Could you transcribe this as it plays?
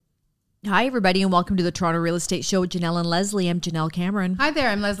Hi, everybody, and welcome to the Toronto Real Estate Show with Janelle and Leslie. I'm Janelle Cameron. Hi there,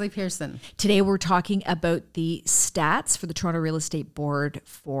 I'm Leslie Pearson. Today, we're talking about the stats for the Toronto Real Estate Board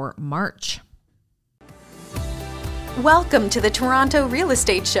for March. Welcome to the Toronto Real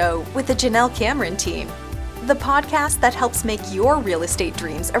Estate Show with the Janelle Cameron team, the podcast that helps make your real estate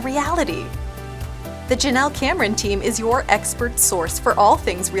dreams a reality. The Janelle Cameron team is your expert source for all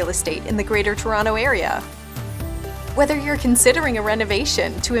things real estate in the Greater Toronto Area. Whether you're considering a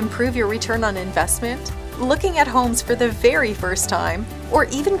renovation to improve your return on investment, looking at homes for the very first time, or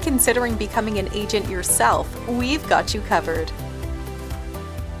even considering becoming an agent yourself, we've got you covered.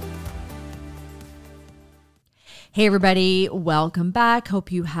 Hey, everybody, welcome back.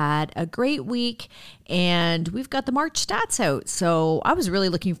 Hope you had a great week, and we've got the March stats out. So I was really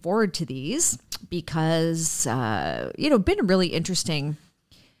looking forward to these because, been a really interesting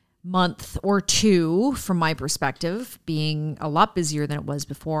month or two from my perspective, being a lot busier than it was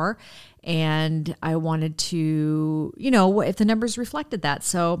before. And I wanted to, if the numbers reflected that.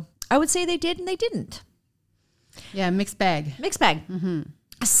 So I would say they did and they didn't. Yeah, mixed bag. Mixed bag. Mm-hmm.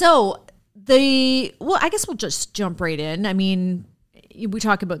 So I guess we'll just jump right in. I mean, we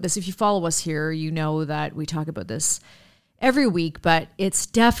talk about this. If you follow us here, you know that we talk about this every week, but it's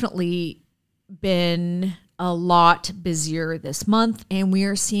definitely been a lot busier this month, and we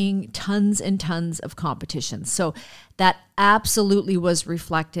are seeing tons and tons of competition. So that absolutely was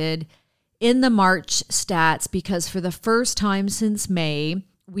reflected in the March stats, because for the first time since May,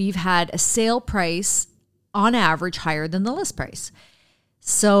 we've had a sale price on average higher than the list price.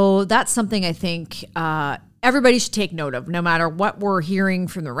 So that's something I think everybody should take note of. No matter what we're hearing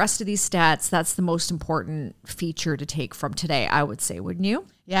from the rest of these stats, that's the most important feature to take from today, I would say, wouldn't you?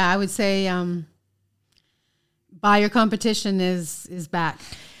 Yeah, I would say buyer competition is back.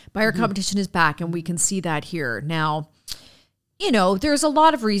 Buyer competition is back, and we can see that here. Now, there's a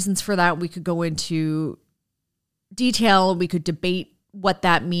lot of reasons for that. We could go into detail. We could debate what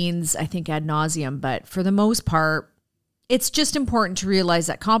that means, I think, ad nauseum. But for the most part, it's just important to realize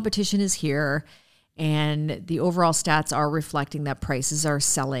that competition is here, and the overall stats are reflecting that prices are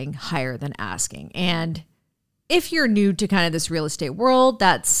selling higher than asking. And if you're new to kind of this real estate world,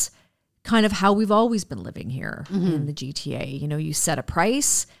 that's kind of how we've always been living here in the GTA. You set a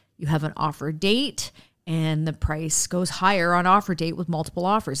price, you have an offer date, and the price goes higher on offer date with multiple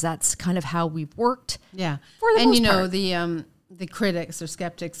offers. That's kind of how we've worked. Yeah. For the most part. The critics or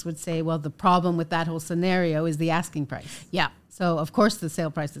skeptics would say, well, the problem with that whole scenario is the asking price. Yeah. So, of course, the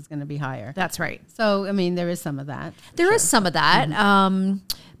sale price is going to be higher. That's right. So, I mean, there is some of that. There is some of that.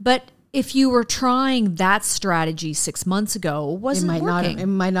 But if you were trying that strategy 6 months ago, it might not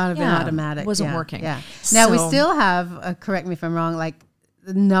have been automatic. It wasn't working. Yeah. Now, we still have, correct me if I'm wrong, like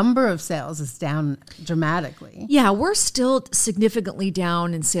the number of sales is down dramatically. Yeah, we're still significantly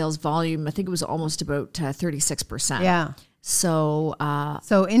down in sales volume. I think it was almost about 36%. Yeah. So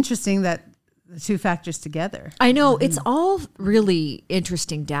interesting that the two factors together. I know it's all really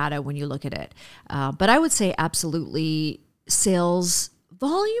interesting data when you look at it. But I would say absolutely sales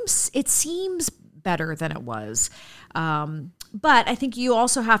volumes, it seems better than it was. But I think you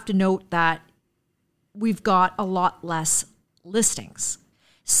also have to note that we've got a lot less listings.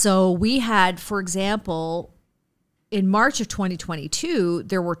 So we had, for example, in March of 2022,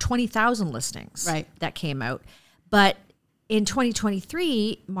 there were 20,000 listings that came out. But in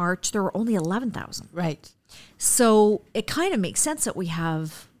 2023, March, there were only 11,000. Right. So it kind of makes sense that we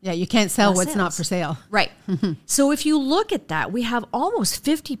have... Yeah, you can't sell what's not for sale. Right. So if you look at that, we have almost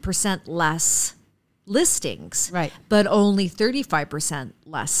 50% less listings, but only 35%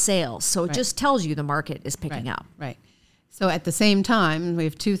 less sales. So it just tells you the market is picking up. Right. So at the same time, we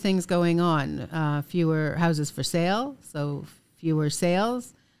have two things going on. Fewer houses for sale, so fewer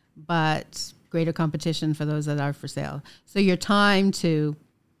sales, but greater competition for those that are for sale. So your time to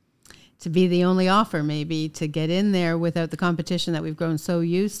be the only offer, maybe to get in there without the competition that we've grown so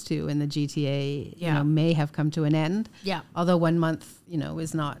used to in the GTA, may have come to an end. Yeah. Although 1 month,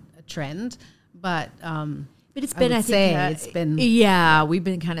 is not a trend, but it's been, I think, it's been. Yeah, we've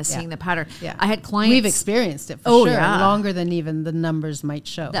been kind of seeing the pattern. Yeah. I had clients. We've experienced it for sure, yeah. longer than even the numbers might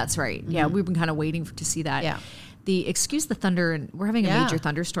show. That's right. Yeah, we've been kind of waiting to see that. Yeah. Excuse the thunder, and we're having a major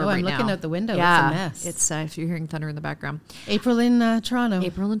thunderstorm right now. I'm looking out the window. Yeah, it's a mess. It's if you're hearing thunder in the background. April in Toronto.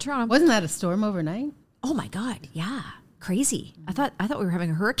 Wasn't that a storm overnight? Oh my God! Yeah, crazy. I thought we were having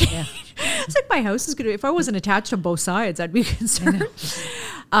a hurricane. Yeah. It's like my house is gonna. If I wasn't attached on both sides, I'd be concerned.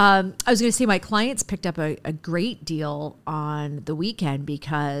 I was going to say my clients picked up a great deal on the weekend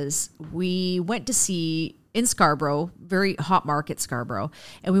because we went to see in Scarborough, very hot market Scarborough,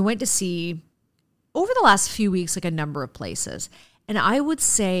 and we went to see over the last few weeks, like a number of places. And I would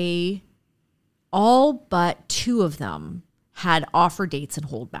say all but 2 of them had offer dates and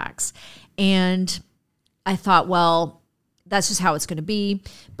holdbacks. And I thought, well, that's just how it's going to be.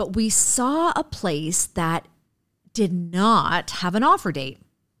 But we saw a place that did not have an offer date.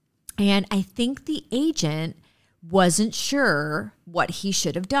 And I think the agent wasn't sure what he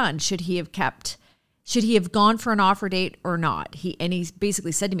should have done. Should he have gone for an offer date or not? He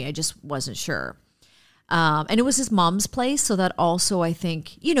basically said to me, I just wasn't sure. And it was his mom's place. So that also, I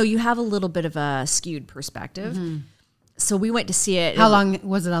think, you have a little bit of a skewed perspective. Mm-hmm. So we went to see it. How long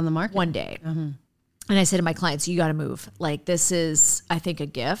was it on the market? 1 day. Mm-hmm. And I said to my clients, you got to move. Like, this is, I think, a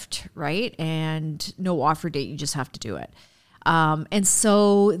gift, right? And no offer date. You just have to do it. And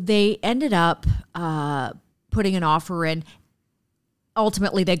so they ended up putting an offer in.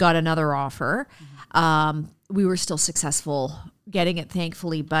 Ultimately, they got another offer. Mm-hmm. We were still successful getting it,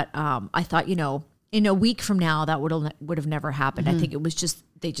 thankfully. But I thought, in a week from now, that would have never happened. Mm-hmm. I think it was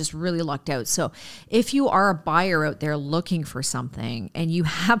they just really lucked out. So if you are a buyer out there looking for something and you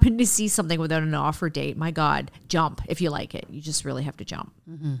happen to see something without an offer date, my God, jump if you like it. You just really have to jump.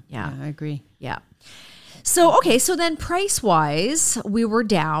 Mm-hmm. Yeah, I agree. Yeah. So, okay. So then price wise, we were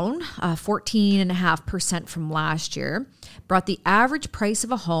down 14.5% from last year, brought the average price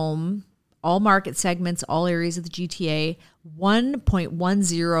of a home, all market segments, all areas of the GTA,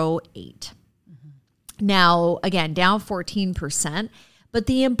 1.108. Now, again, down 14%. But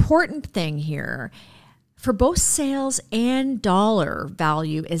the important thing here for both sales and dollar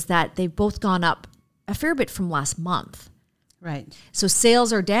value is that they've both gone up a fair bit from last month. Right. So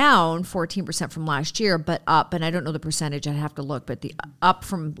sales are down 14% from last year, but up, and I don't know the percentage, I'd have to look, but the up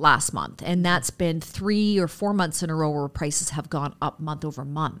from last month. And that's been 3 or 4 months in a row where prices have gone up month over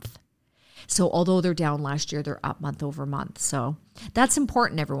month. So although they're down last year, they're up month over month. So that's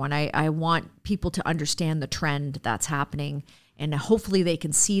important, everyone. I want people to understand the trend that's happening, and hopefully they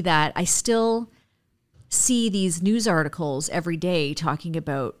can see that. I still see these news articles every day talking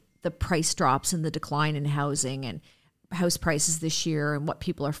about the price drops and the decline in housing and house prices this year and what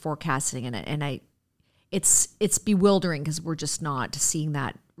people are forecasting in it. And it's bewildering because we're just not seeing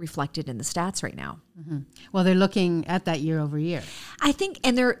that reflected in the stats right now. Mm-hmm. Well, they're looking at that year over year. I think,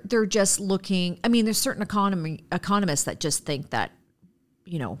 and they're just looking, I mean, there's certain economists that just think that,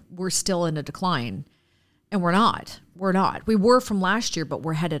 we're still in a decline, and we're not. We were from last year, but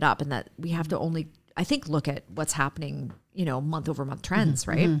we're headed up, and that we have to only, I think, look at what's happening, month over month trends,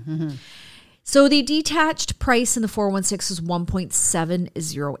 mm-hmm, right? Mm-hmm. So the detached price in the 416 is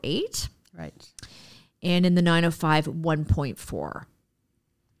 1.708. Right. And in the 905, 1.4.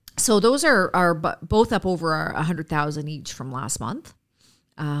 So those are both up over 100,000 each from last month.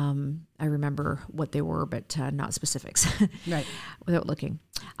 I remember what they were, but not specifics. Right. Without looking.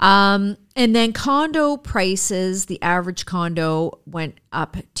 And then condo prices, the average condo went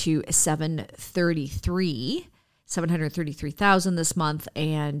up to 733,000 this month.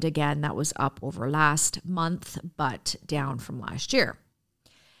 And again, that was up over last month, but down from last year.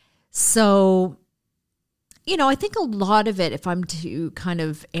 So, I think a lot of it, if I'm to kind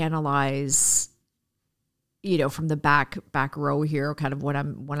of analyze, from the back row here, kind of what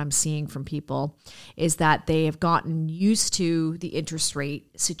I'm seeing from people is that they have gotten used to the interest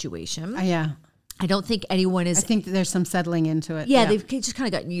rate situation. Yeah. I don't think anyone is. I think there's some settling into it. Yeah, they've just kind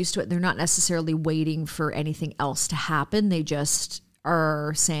of gotten used to it. They're not necessarily waiting for anything else to happen. They just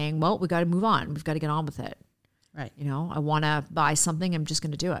are saying, well, we got to move on. We've got to get on with it. Right. I want to buy something. I'm just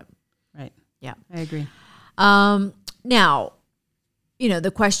going to do it. Right. Yeah. I agree. Now,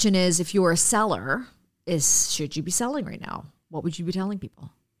 the question is, if you're a seller, should you be selling right now? What would you be telling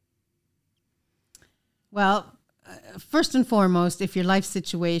people? Well, first and foremost, if your life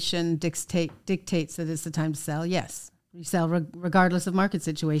situation dictates that it's the time to sell, yes. You sell regardless of market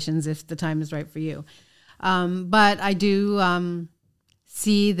situations if the time is right for you. But I do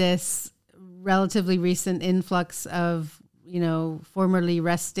see this relatively recent influx of, formerly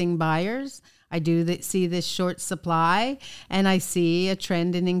resting buyers. I do see this short supply, and I see a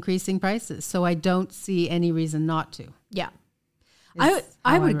trend in increasing prices. So I don't see any reason not to. Yeah. I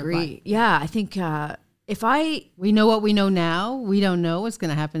would agree. Yeah. I think we know what we know now, we don't know what's going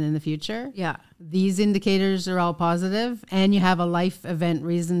to happen in the future. Yeah. These indicators are all positive, and you have a life event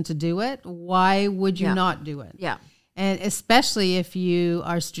reason to do it. Why would you not do it? Yeah. And especially if you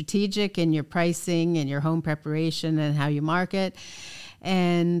are strategic in your pricing and your home preparation and how you market,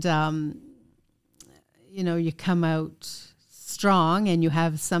 and, you come out strong and you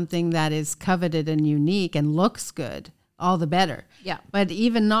have something that is coveted and unique and looks good, all the better. Yeah. But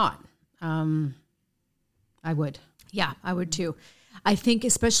even not, I would. Yeah, I would too. I think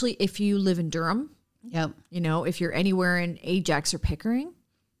especially if you live in Durham, yep. If you're anywhere in Ajax or Pickering,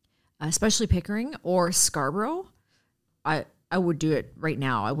 especially Pickering or Scarborough, I would do it right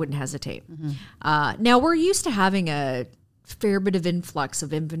now. I wouldn't hesitate. Now, we're used to having a fair bit of influx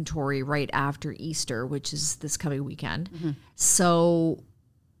of inventory right after Easter, which is this coming weekend. So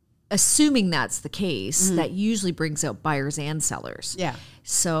assuming that's the case, that usually brings out buyers and sellers. Yeah.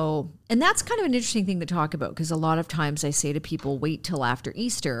 So, and that's kind of an interesting thing to talk about, because a lot of times I say to people, wait till after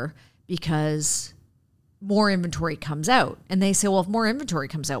Easter because more inventory comes out. And they say, well, if more inventory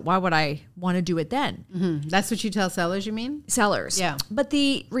comes out, why would I want to do it then? That's what you tell sellers, you mean? Sellers. Yeah. But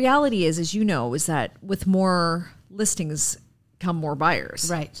the reality is, as you know, is that with more listings come more buyers.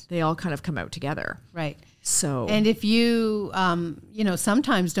 Right. They all kind of come out together. Right. So, and if you,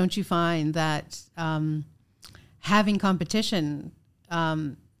 sometimes don't you find that having competition,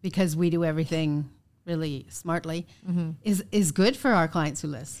 because we do everything really smartly, is good for our clients who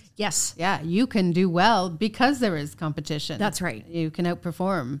list. yes. Yeah, you can do well because there is competition. That's right. You can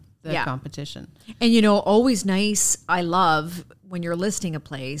outperform the Yeah. competition. And, always nice. I love when you're listing a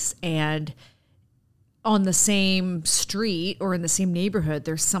place and on the same street or in the same neighborhood,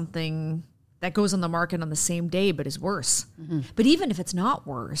 there's something that goes on the market on the same day, but is worse. But even if it's not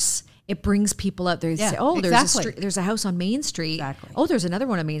worse, it brings people out there. They say, oh, exactly. there's a house on Main Street. Exactly. Oh, there's another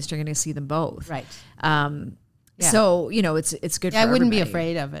one on Main Street. I'm going to see them both. Right. Yeah. So, it's good for I wouldn't be everybody.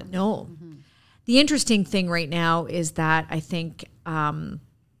 afraid of it. No. The interesting thing right now is that I think,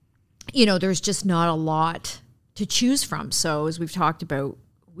 there's just not a lot to choose from. So as we've talked about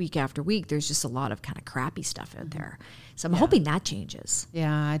week after week, there's just a lot of kind of crappy stuff out there. So I'm hoping that changes.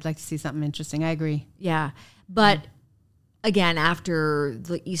 Yeah, I'd like to see something interesting. I agree. Yeah. But again, after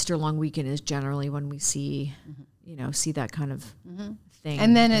the Easter long weekend is generally when we see, see that kind of thing.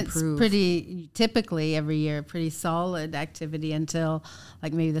 And then improve. it's pretty, typically every year, pretty solid activity until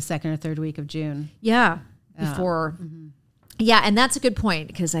like maybe the second or third week of June. Yeah. Before. Yeah. And that's a good point,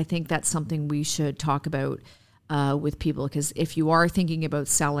 because I think that's something we should talk about with people. Because if you are thinking about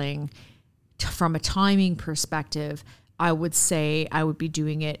selling from a timing perspective, I would say I would be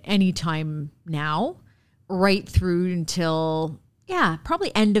doing it anytime now, right through until,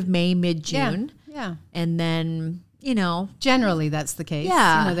 probably end of May, mid-June. Yeah. And then, Generally, that's the case.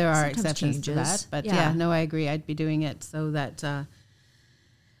 Yeah, there are sometimes exceptions to changes. that. But Yeah. no, I agree. I'd be doing it so that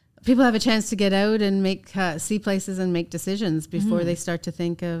people have a chance to get out and make see places and make decisions before they start to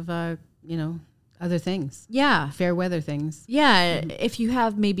think of, other things, yeah. fair weather things. Yeah, if you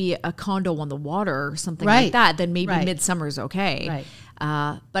have maybe a condo on the water or something Right. like that, then maybe Right. midsummer is okay.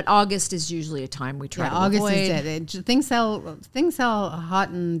 Right. But August is usually a time we try to August avoid. is it. Things sell hot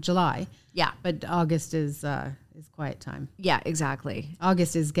in July. Yeah, But August is quiet time. yeah, exactly.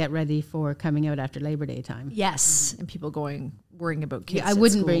 August is get ready for coming out after Labor Day time. Yes, and people worrying about kids. I at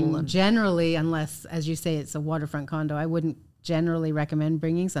wouldn't school bring and- generally, unless, as you say, it's a waterfront condo. I wouldn't generally recommend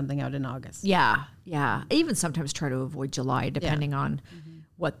bringing something out in August. Yeah, yeah. I even sometimes try to avoid July, depending on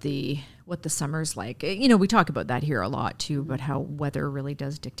what the summer's like. We talk about that here a lot too, but how weather really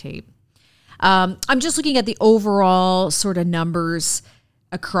does dictate. I'm just looking at the overall sort of numbers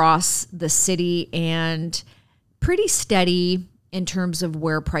across the city, and pretty steady in terms of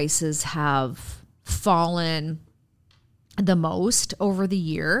where prices have fallen the most over the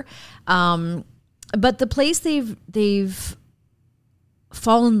year. But the place they've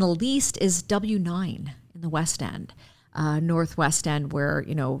fallen the least is W9 in the West End, Northwest End, where,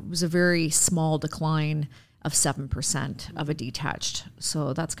 it was a very small decline of 7% of a detached.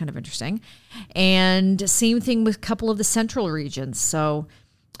 So that's kind of interesting. And same thing with a couple of the central regions. So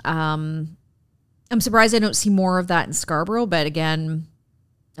I'm surprised I don't see more of that in Scarborough. But again,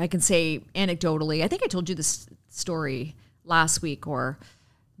 I can say anecdotally, I think I told you this story last week, or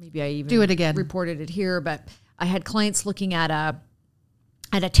maybe I even Do it again. reported it here, but I had clients looking at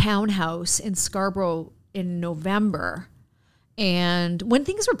a townhouse in Scarborough in November, and when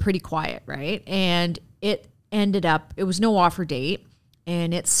things were pretty quiet, right? And it was no offer date,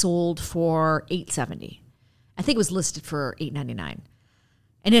 and it sold for $870. I think it was listed for $899,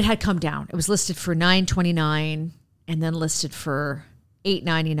 and it had come down. It was listed for $929, and then listed for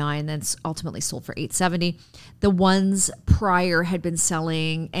 $899, then ultimately sold for $870. The ones prior had been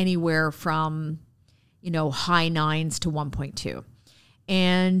selling anywhere from, high nines to 1.2.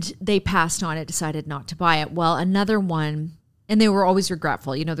 And they passed on it, decided not to buy it. Well, another one, and they were always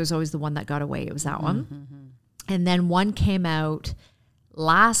regretful. There's always the one that got away. It was that one. And then one came out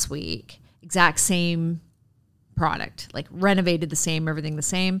last week, exact same product, like renovated the same, everything the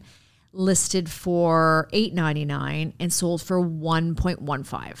same, listed for $899 and sold for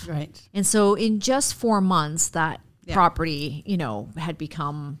 $1.15. Right. And so in just 4 months, that property, had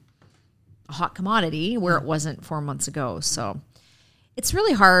become a hot commodity where it wasn't 4 months ago. So it's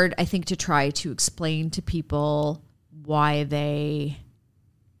really hard, I think, to try to explain to people why they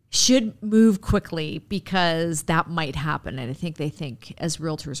should move quickly, because that might happen. And I think they think as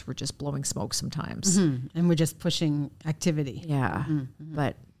realtors, we're just blowing smoke sometimes. And we're just pushing activity. Yeah.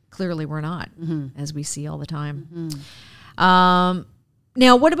 But clearly we're not, as we see all the time.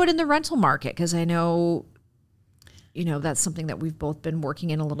 Now, what about in the rental market? Because I know, that's something that we've both been working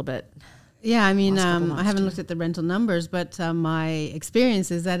in a little bit. Yeah, I mean, I haven't looked at the rental numbers, but my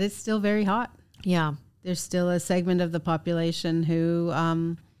experience is that it's still very hot. Yeah. There's still a segment of the population who,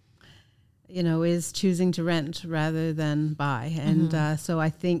 is choosing to rent rather than buy. And so I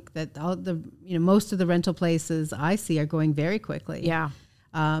think that most of the rental places I see are going very quickly. Yeah.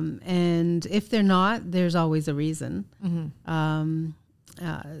 And if they're not, there's always a reason.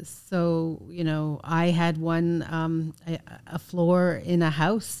 I had one, a floor in a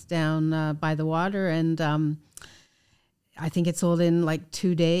house down by the water, and I think it sold in like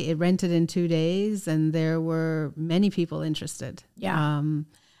 2 days. It rented in 2 days, and there were many people interested. Yeah.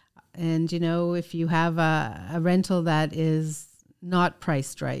 And, if you have a rental that is not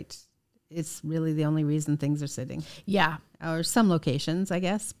priced right, it's really the only reason things are sitting. Yeah. Or some locations, I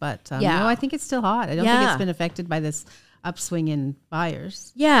guess. But Yeah. no, I think it's still hot. I don't think it's been affected by this upswing in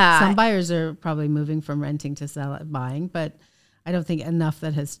buyers. Yeah. Some buyers are probably moving from renting to buying, but I don't think enough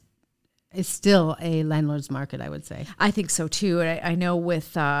that it's still a landlord's market, I would say. I think so too. And I know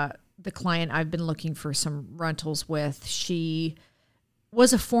with the client I've been looking for some rentals with, she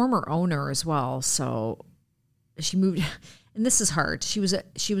was a former owner as well. So she moved, and this is hard. She was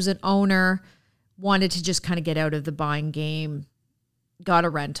an owner, wanted to just kind of get out of the buying game, got a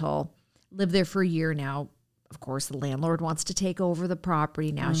rental, lived there for a year now. Of course, the landlord wants to take over the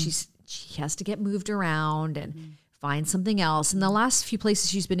property. Now she has to get moved around and find something else. And the last few places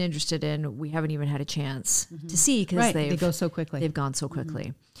she's been interested in, we haven't even had a chance to see, because they go so quickly. They've gone so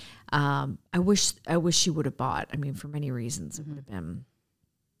quickly. I wish she would have bought. I mean, for many reasons, it would have been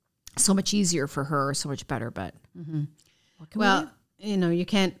so much easier for her, so much better. But what can we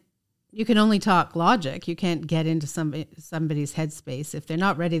do? You can only talk logic. You can't get into somebody's headspace. If they're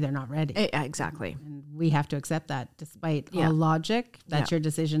not ready, they're not ready. Exactly. And we have to accept that, despite all logic. That's your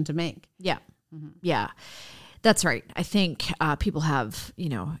decision to make. Yeah. Yeah. That's right. I think people have,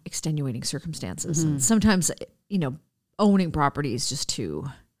 extenuating circumstances. And sometimes, owning property is just too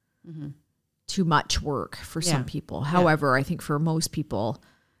much work for some people. However, I think for most people,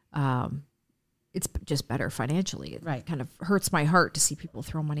 it's just better financially. It kind of hurts my heart to see people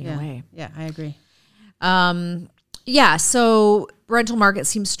throw money away. Yeah, I agree. So rental market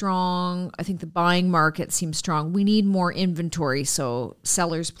seems strong. I think the buying market seems strong. We need more inventory. So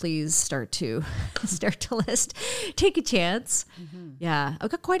sellers, please start to list. Take a chance. Yeah, I've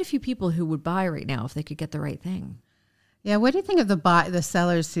got quite a few people who would buy right now if they could get the right thing. Yeah, what do you think of the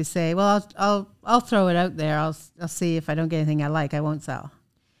sellers who say, "Well, I'll throw it out there. I'll see if I don't get anything I like, I won't sell."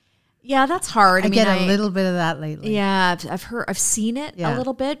 Yeah, that's hard. I get a little bit of that lately. Yeah, I've seen it a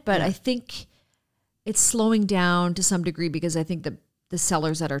little bit, but I think it's slowing down to some degree, because I think the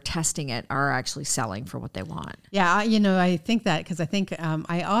sellers that are testing it are actually selling for what they want. Yeah, I think that, because I think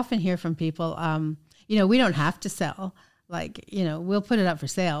I often hear from people, we don't have to sell. Like, we'll put it up for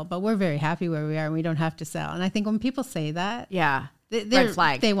sale, but we're very happy where we are and we don't have to sell. And I think when people say that, red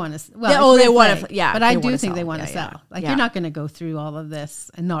flag. They want to. Well, they want to. Yeah, but I do think they want to sell. Yeah. Like, you're not going to go through all of this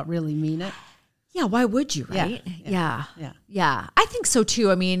and not really mean it. Yeah, why would you? Right? Yeah. I think so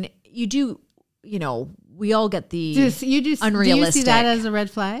too. I mean, you do. We all get the unrealistic. Do you see that as a red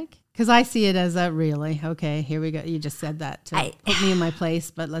flag? Because I see it as a really okay. Here we go. You just said that to put me in my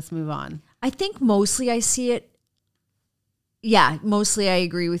place, but let's move on. I think mostly I see it. Yeah, mostly I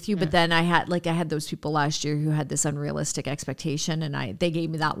agree with you. But then I had those people last year who had this unrealistic expectation, and they gave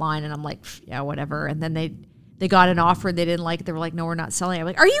me that line, and I'm like, yeah, whatever. And then they got an offer and they didn't like it. They were like, no, we're not selling. I'm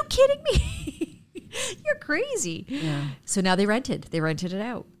like, are you kidding me? You're crazy. Yeah. So now they rented it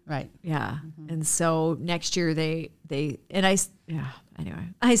out. Right. Yeah. And so next year anyway,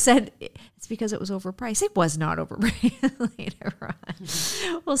 I said it's because it was overpriced. It was not overpriced. Later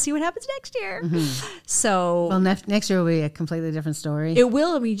on, we'll see what happens next year. So, next year will be a completely different story. It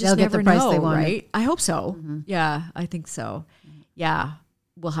will. I mean, you just They'll never get the price know, they want, right? I hope so. Yeah, I think so. Yeah,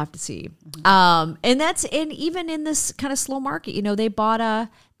 we'll have to see. And even in this kind of slow market, they bought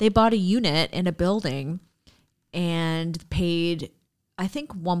a unit in a building and paid, I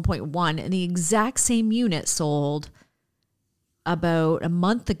think, 1.1, and the exact same unit sold about a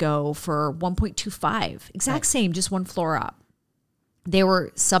month ago for 1.25. Exact same, just one floor up. They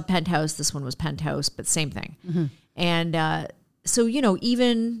were sub penthouse. This one was penthouse, but same thing. And so,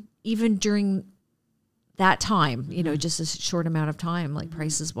 even during that time, just a short amount of time, like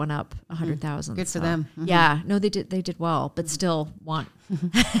prices went up 100,000. Good for them. Mm-hmm. Yeah, no, they did well, but still want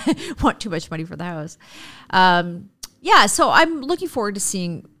too much money for the house. So I'm looking forward to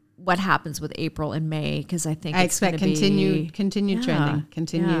seeing what happens with April and May, because I think I expect continued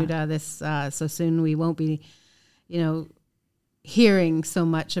trending, so soon we won't be, hearing so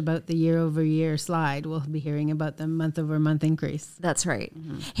much about the year-over-year slide. We'll be hearing about the month-over-month increase. That's right.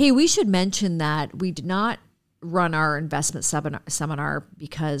 Mm-hmm. Hey, we should mention that we did not run our investment seminar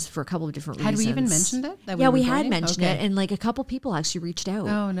because for a couple of different reasons. Had we even mentioned it? We had mentioned it, and like a couple people actually reached out.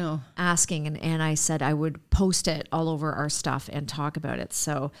 Oh, no. Asking, and I said I would post it all over our stuff and talk about it.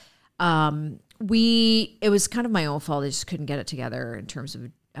 So it was kind of my own fault. I just couldn't get it together in terms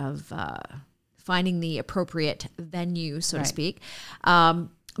of finding the appropriate venue, so to speak.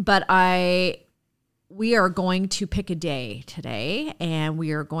 But we are going to pick a day today, and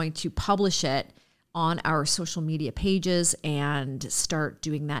we are going to publish it on our social media pages and start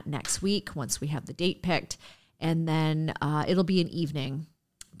doing that next week once we have the date picked. And then it'll be an evening,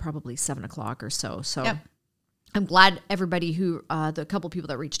 probably 7:00 or so. So yep. I'm glad everybody the couple people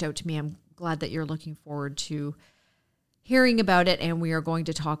that reached out to me, I'm glad that you're looking forward to hearing about it. And we are going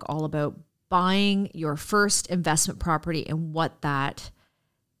to talk all about buying your first investment property and what that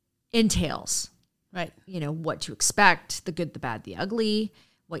entails. Right. What to expect, the good, the bad, the ugly,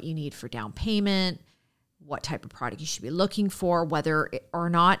 what you need for down payment, what type of product you should be looking for, whether or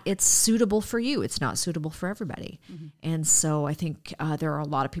not it's suitable for you. It's not suitable for everybody. Mm-hmm. And so I think there are a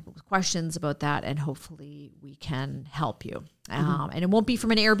lot of people with questions about that, and hopefully we can help you. Mm-hmm. And it won't be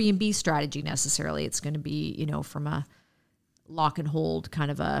from an Airbnb strategy necessarily. It's going to be, from a lock and hold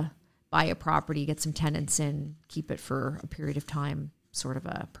kind of buy a property, get some tenants in, keep it for a period of time sort of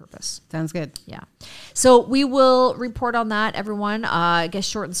a purpose. Sounds good. Yeah. So we will report on that, everyone. I guess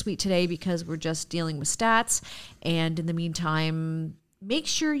short and sweet today because we're just dealing with stats. And in the meantime, make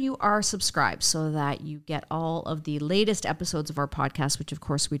sure you are subscribed so that you get all of the latest episodes of our podcast, which of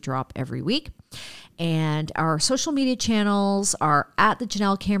course we drop every week. And our social media channels are at the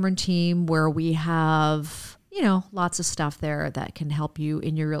Janelle Cameron Team, where we have lots of stuff there that can help you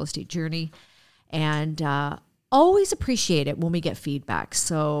in your real estate journey. And always appreciate it when we get feedback.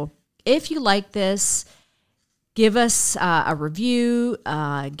 So if you like this, give us a review,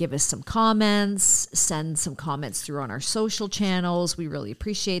 give us some comments, send some comments through on our social channels. We really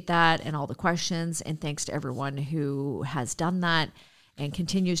appreciate that and all the questions. And thanks to everyone who has done that and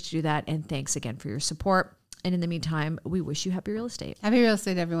continues to do that. And thanks again for your support. And in the meantime, we wish you happy real estate. Happy real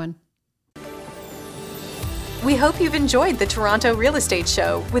estate, everyone. We hope you've enjoyed the Toronto Real Estate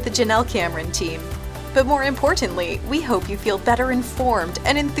Show with the Janelle Cameron Team. But more importantly, we hope you feel better informed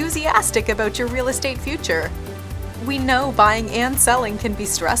and enthusiastic about your real estate future. We know buying and selling can be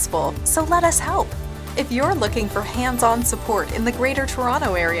stressful, so let us help. If you're looking for hands-on support in the Greater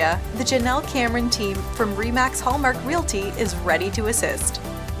Toronto Area, the Janelle Cameron Team from RE/MAX Hallmark Realty is ready to assist.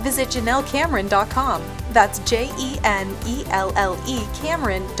 Visit JanelleCameron.com, that's JENELLE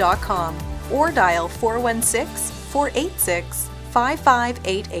Cameron.com, or dial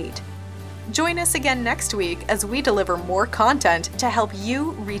 416-486-5588. Join us again next week as we deliver more content to help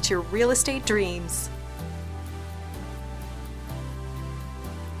you reach your real estate dreams.